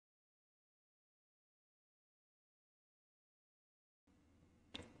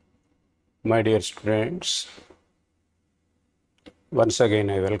My dear students, once again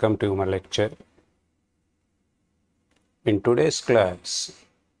I welcome to my lecture. In today's class,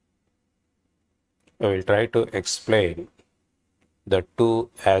 I will try to explain the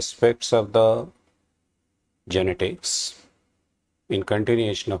two aspects of the genetics in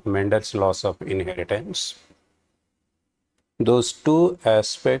continuation of Mendel's laws of inheritance. Those two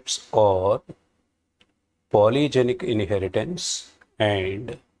aspects are polygenic inheritance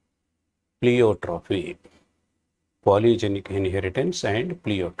and pleiotropy. Polygenic inheritance and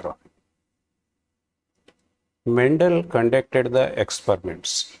pleiotropy. Mendel conducted the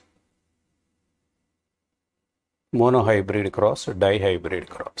experiments: monohybrid cross, dihybrid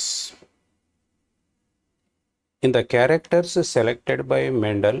cross. In the characters selected by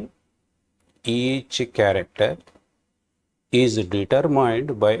Mendel, each character is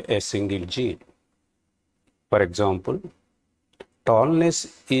determined by a single gene. For example, tallness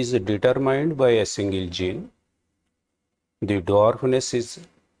is determined by a single gene. The dwarfness is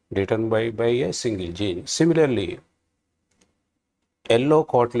determined by a single gene. Similarly, yellow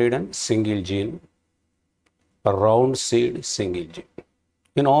cotyledon, single gene, round seed, single gene.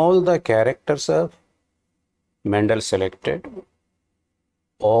 In all the characters of Mendel selected,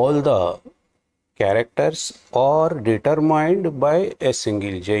 all the characters are determined by a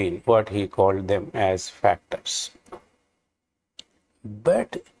single gene, what he called them as factors.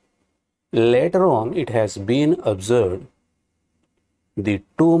 But later on, it has been observed the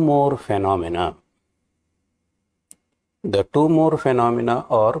two more phenomena. The two more phenomena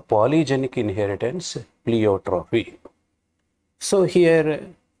are polygenic inheritance, pleiotropy. So here,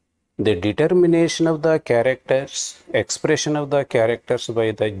 the determination of the characters, expression of the characters by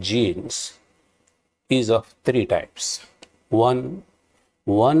the genes is of three types. One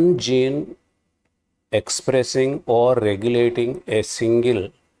gene expressing or regulating a single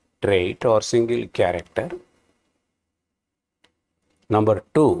trait or single character. Number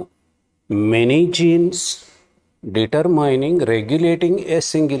two, many genes determining, regulating a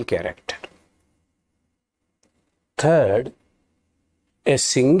single character. Third, a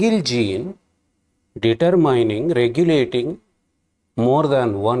single gene determining, regulating more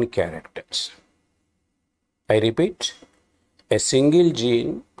than one character. I repeat, a single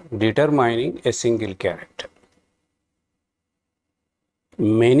gene determining a single character.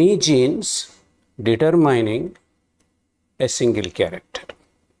 Many genes determining a single character.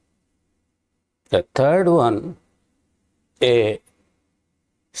 The third one, a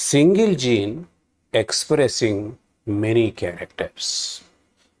single gene expressing many characters.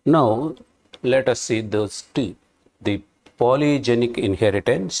 Now, let us see those two, the polygenic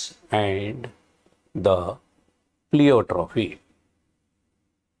inheritance and the pleiotropy.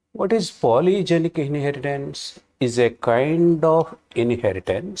 What is polygenic inheritance? Is a kind of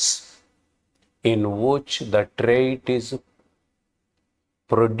inheritance in which the trait is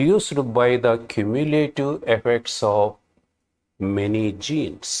produced by the cumulative effects of many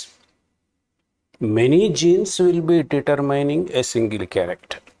genes. Many genes will be determining a single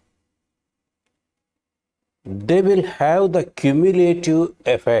character. They will have the cumulative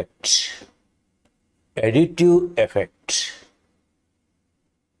effect, additive effect.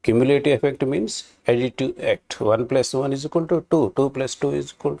 Cumulative effect means additive effect. 1 plus 1 is equal to 2. 2 plus 2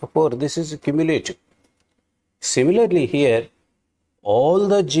 is equal to 4. This is cumulative. Similarly, here, all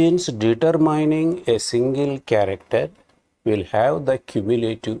the genes determining a single character will have the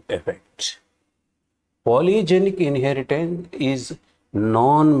cumulative effect. Polygenic inheritance is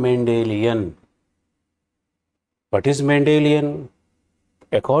non-Mendelian. What is Mendelian?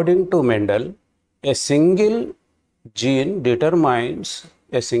 According to Mendel, a single gene determines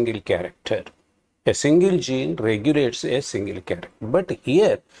a single character. A single gene regulates a single character. But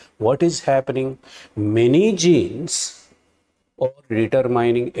here, what is happening? Many genes are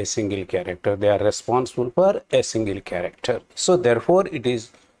determining a single character. They are responsible for a single character. So, therefore, it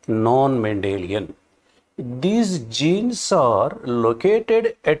is non-Mendelian. These genes are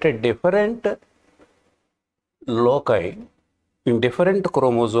located at a different loci in different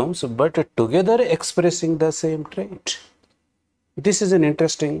chromosomes, but together expressing the same trait. This is an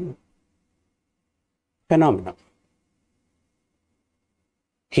interesting phenomenon.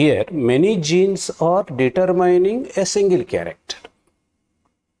 Here, many genes are determining a single character.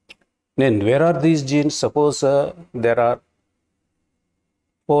 Then, where are these genes? Suppose there are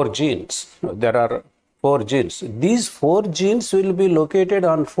 4 genes. There are 4 genes. These 4 genes will be located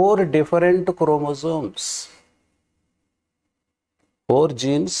on 4 different chromosomes. 4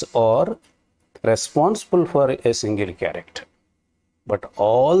 genes are responsible for a single character. But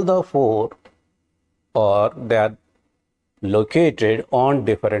all the 4 are located on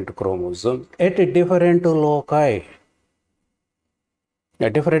different chromosomes at different loci,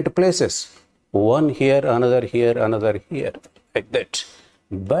 at different places. One here, another here, like that.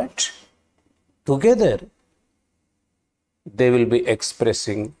 But together, they will be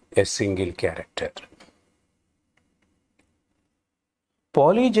expressing a single character.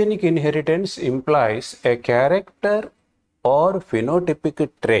 Polygenic inheritance implies a character or phenotypic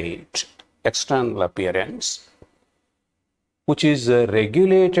trait, external appearance, which is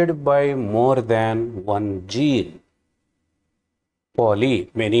regulated by more than one gene. Poly,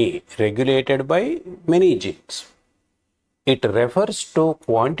 many, regulated by many genes. It refers to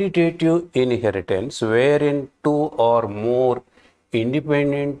quantitative inheritance wherein two or more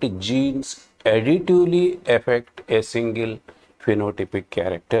independent genes additively affect a single phenotypic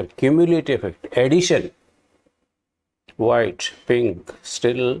character. Cumulative effect, addition, white, pink,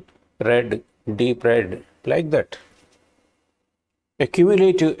 still red, deep red, like that. A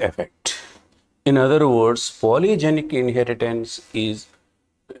cumulative effect. In other words, polygenic inheritance is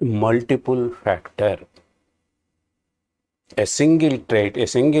multiple factor. A single trait, a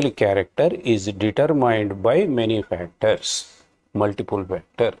single character is determined by many factors, multiple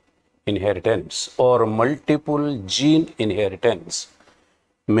factor inheritance or multiple gene inheritance,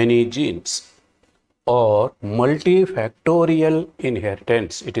 many genes, or multifactorial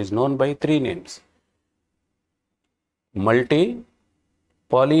inheritance. It is known by three names: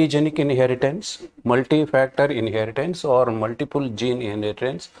 polygenic inheritance, multi-factor inheritance, or multiple gene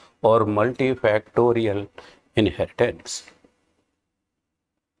inheritance, or multifactorial inheritance.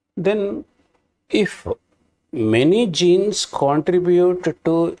 Then, if many genes contribute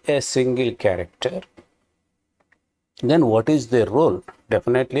to a single character, then what is their role?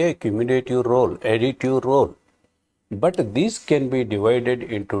 Definitely a cumulative role, additive role. But these can be divided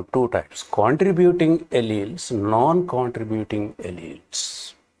into two types: contributing alleles, non-contributing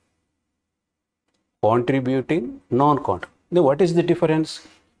alleles. Contributing, non-contributing. Then what is the difference?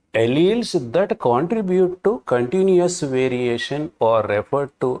 Alleles that contribute to continuous variation are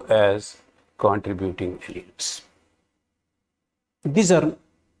referred to as contributing alleles. These are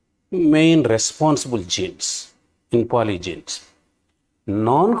main responsible genes in polygenes.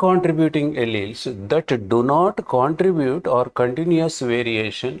 Non-contributing alleles that do not contribute or continuous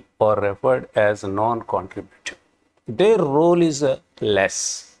variation are referred as non-contributing. Their role is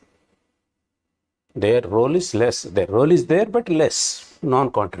less. Their role is less. Their role is there but less.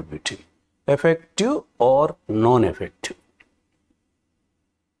 Non-contributing. Effective or non-effective.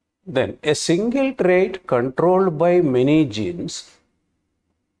 Then a single trait controlled by many genes.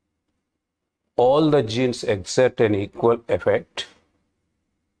 All the genes exert an equal effect.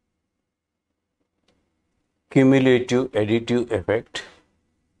 Cumulative additive effect.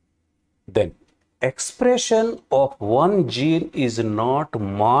 Then expression of one gene is not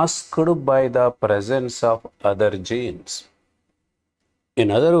masked by the presence of other genes. In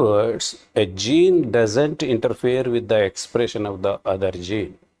other words, a gene doesn't interfere with the expression of the other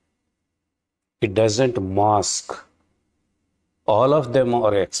gene. It doesn't mask. All of them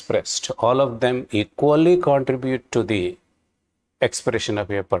are expressed. All of them equally contribute to the expression of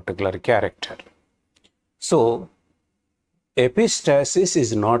a particular character. So, epistasis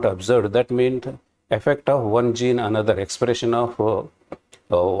is not observed. That means effect of one gene, another expression of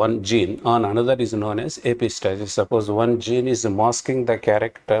one gene on another is known as epistasis. Suppose one gene is masking the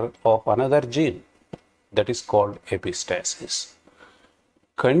character of another gene. That is called epistasis.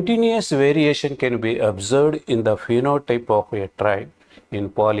 Continuous variation can be observed in the phenotype of a tribe in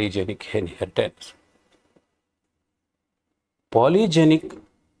polygenic inheritance. Polygenic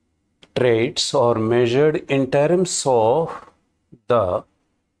traits are measured in terms of the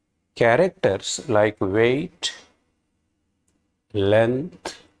characters like weight,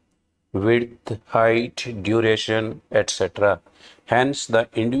 length, width, height, duration, etc. Hence, the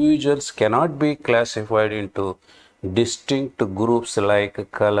individuals cannot be classified into distinct groups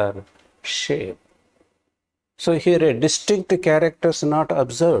like color, shape. So here a distinct character is not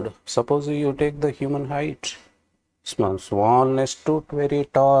observed. Suppose you take the human height. Smallness to very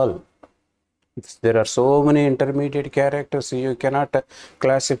tall. There are so many intermediate characters, you cannot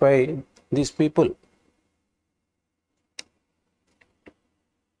classify these people.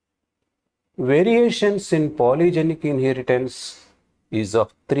 Variations in polygenic inheritance is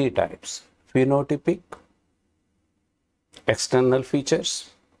of three types: phenotypic, external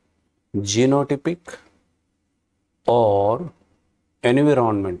features, genotypic, or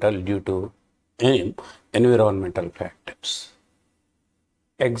environmental due to environmental factors.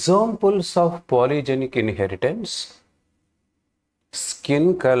 Examples of polygenic inheritance: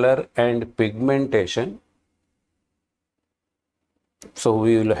 skin color and pigmentation, So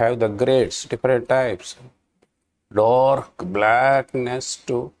we will have the grades, different types, dark blackness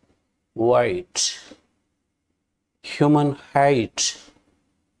to white, human height,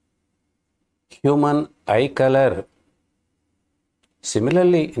 human eye color.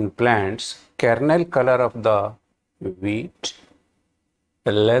 Similarly, in plants, kernel color of the wheat,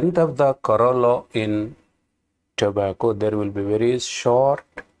 the length of the corolla in tobacco, there will be very short,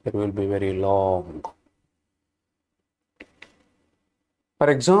 there will be very long. For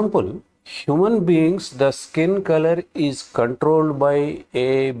example, human beings, the skin color is controlled by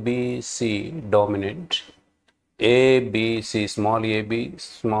A, B, C dominant. A, B, C, small a, B,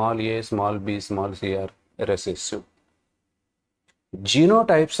 small a, small b, small c are recessive.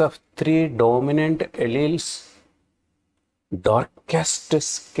 Genotypes of three dominant alleles, darkest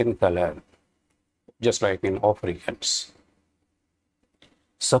skin color, just like in Africans.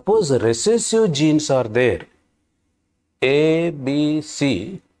 Suppose recessive genes are there, A, B,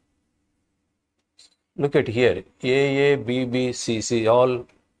 C. Look at here, A, B, B, C, C, all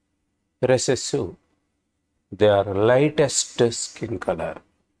recessive. They are lightest skin color.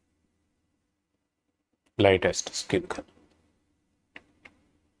 Lightest skin color.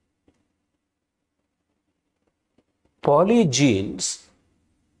 Polygenes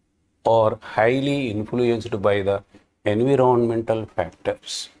are highly influenced by the environmental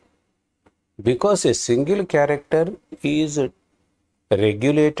factors. Because a single character is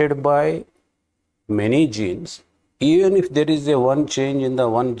regulated by many genes, even if there is a one change in the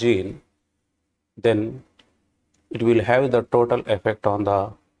one gene, then it will have the total effect on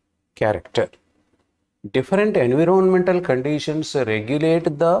the character. Different environmental conditions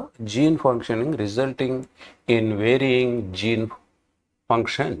regulate the gene functioning, resulting in varying gene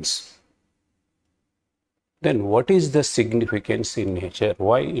functions. Then what is the significance in nature?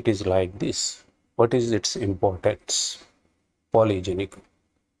 Why it is like this? What is its importance? Polygenic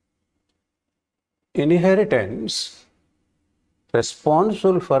inheritance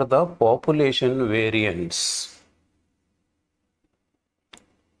responsible for the population variance.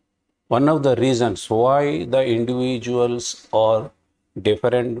 One of the reasons why the individuals are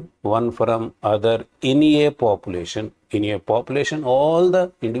different one from other in a population, all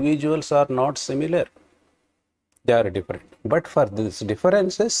the individuals are not similar. They are different. But for these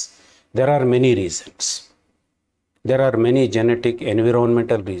differences, there are many reasons. There are many genetic,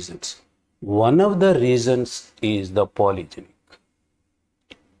 environmental reasons. One of the reasons is the polygenic.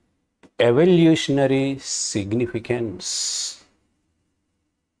 Evolutionary significance.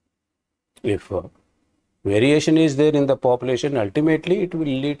 If variation is there in the population, ultimately it will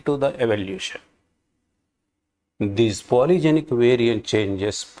lead to the evolution. These polygenic variant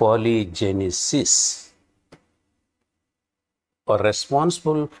changes, polygenesis, are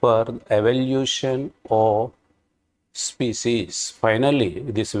responsible for evolution of species. Finally,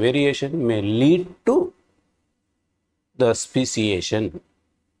 this variation may lead to the speciation,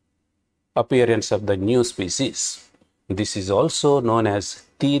 appearance of the new species. This is also known as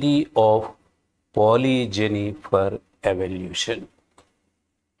theory of polygyny for evolution.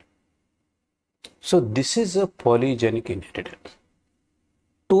 So this is a polygenic inheritance.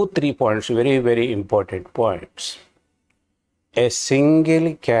 2-3 points, very, very important points. A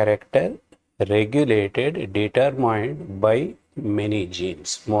single character regulated, determined by many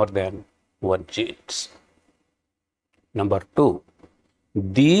genes, more than one genes. Number 2,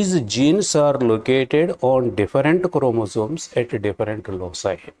 these genes are located on different chromosomes at different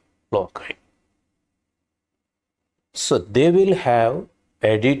loci. So they will have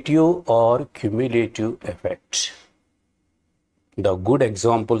additive or cumulative effects. The good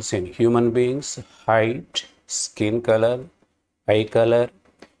examples in human beings, height, skin color, eye color;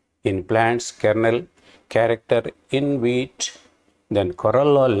 in plants, kernel character in wheat; then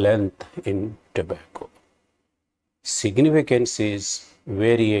corolla length in tobacco. Significance is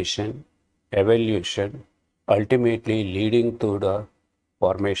variation, evolution, ultimately leading to the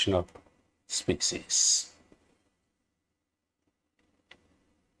formation of species.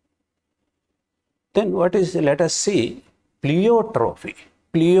 Then what is, let us see, pleiotropy.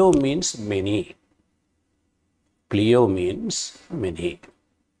 Pleio means many. Pleio means many.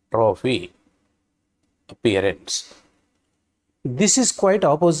 Trophy, appearance. This is quite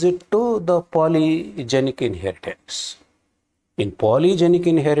opposite to the polygenic inheritance. In polygenic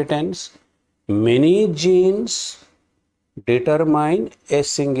inheritance, many genes determine a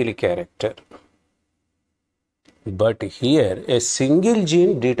single character. But here, a single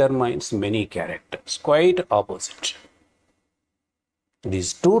gene determines many characters, quite opposite.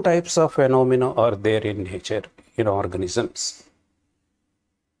 These two types of phenomena are there in nature, in organisms.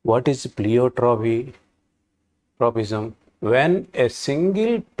 What is pleiotropy? Tropism? when a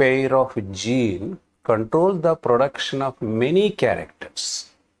single pair of gene controls the production of many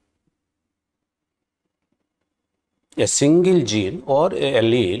characters. A single gene or a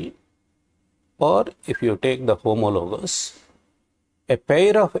allele, or if you take the homologous, a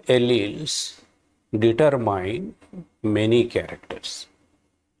pair of alleles determine many characters.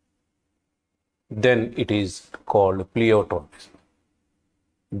 Then it is called pleiotropism.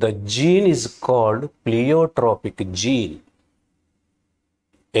 The gene is called pleiotropic gene.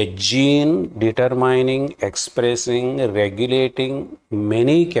 A gene determining, expressing, regulating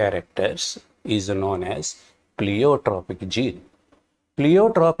many characters is known as pleiotropic gene.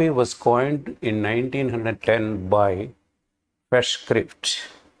 Pleiotropy was coined in 1910 by Festschrift.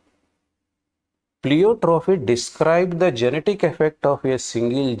 Pleiotropy described the genetic effect of a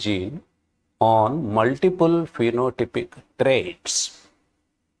single gene on multiple phenotypic traits,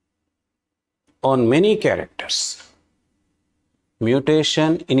 on many characters.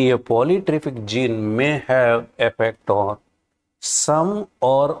 Mutation in a polytrophic gene may have effect on some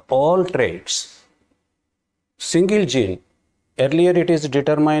or all traits. Single gene, earlier it is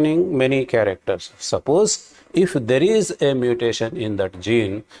determining many characters. Suppose if there is a mutation in that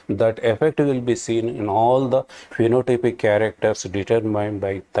gene, that effect will be seen in all the phenotypic characters determined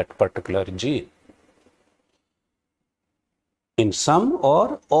by that particular gene. In some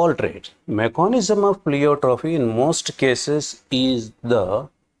or all traits. Mechanism of pleiotropy in most cases is the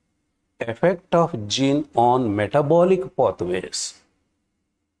effect of gene on metabolic pathways.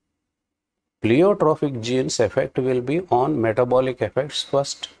 Pleiotropic genes effect will be on metabolic effects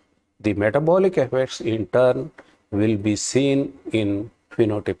first. The metabolic effects in turn will be seen in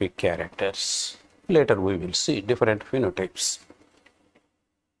phenotypic characters. Later we will see different phenotypes.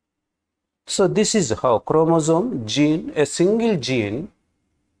 So this is how chromosome, gene, a single gene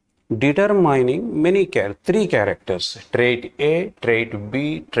determining many three characters, trait A, trait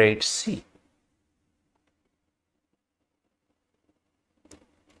B, trait C.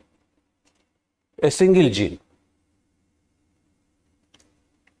 A single gene.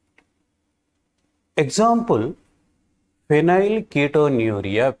 Example,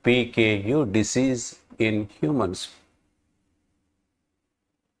 phenylketonuria PKU disease in humans.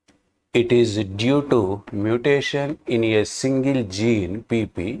 It is due to mutation in a single gene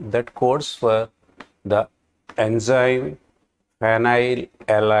PP that codes for the enzyme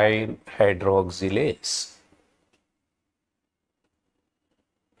phenylalanine hydroxylase.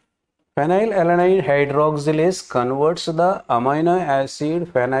 Phenylalanine hydroxylase converts the amino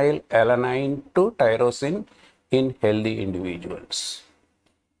acid phenylalanine to tyrosine in healthy individuals.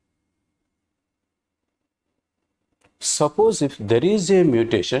 Suppose if there is a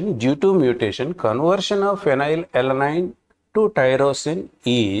mutation, due to mutation, conversion of phenylalanine to tyrosine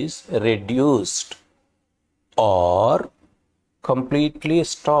is reduced or completely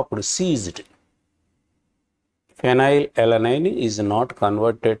stopped, ceased. Phenylalanine is not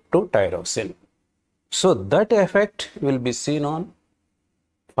converted to tyrosine. So that effect will be seen on,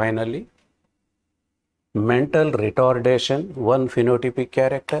 finally, mental retardation, one phenotypic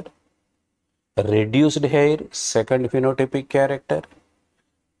character, reduced hair, second phenotypic character,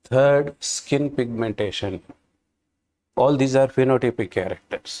 third skin pigmentation. All these are phenotypic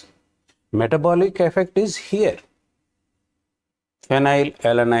characters. Metabolic effect is here.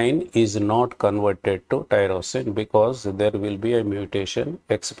 Phenylalanine is not converted to tyrosine because there will be a mutation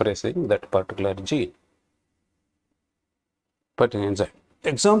expressing that particular gene. But enzyme.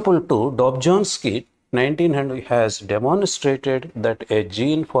 Example 2, Dobzhansky 1900 has demonstrated that a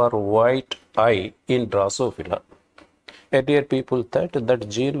gene for white eye in Drosophila. Earlier people thought that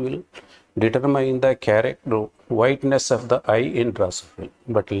gene will determine the whiteness of the eye in Drosophila.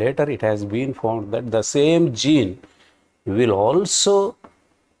 But later it has been found that the same gene will also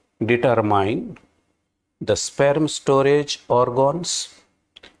determine the sperm storage organs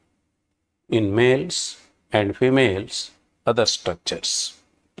in males and females, other structures.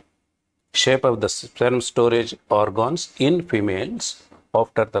 Shape of the sperm storage organs in females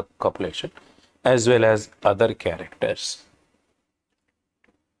after the copulation, as well as other characters.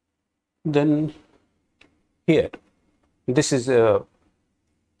 Then here, this is a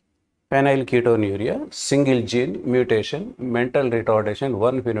phenylketonuria, single gene mutation, mental retardation,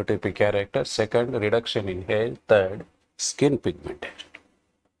 one phenotypic character, second reduction in hair, third skin pigmentation.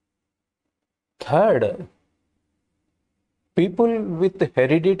 Third, people with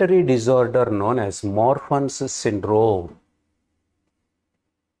hereditary disorder known as Marfan's syndrome,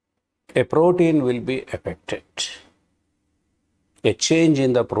 a protein will be affected. A change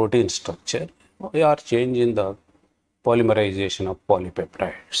in the protein structure or change in the polymerization of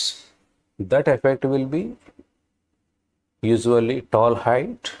polypeptides. That effect will be usually tall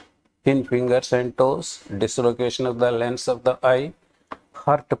height, thin fingers and toes, dislocation of the lens of the eye,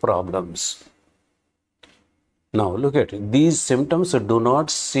 heart problems. Now look at it. These symptoms do not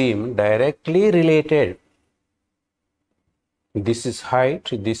seem directly related. This is height,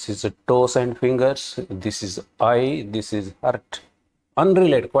 this is toes and fingers, this is eye, this is heart.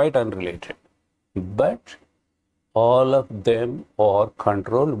 Unrelated, quite unrelated. But all of them are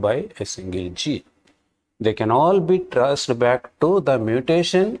controlled by a single gene. They can all be traced back to the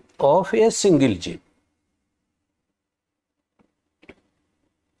mutation of a single gene.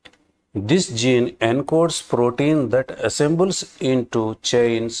 This gene encodes protein that assembles into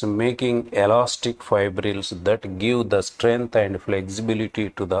chains, making elastic fibrils that give the strength and flexibility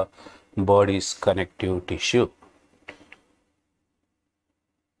to the body's connective tissue.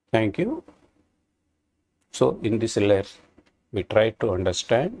 Thank you. So in this lesson, we try to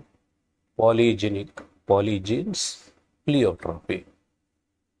understand polygenes, pleiotropy.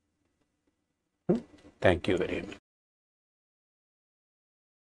 Thank you very much.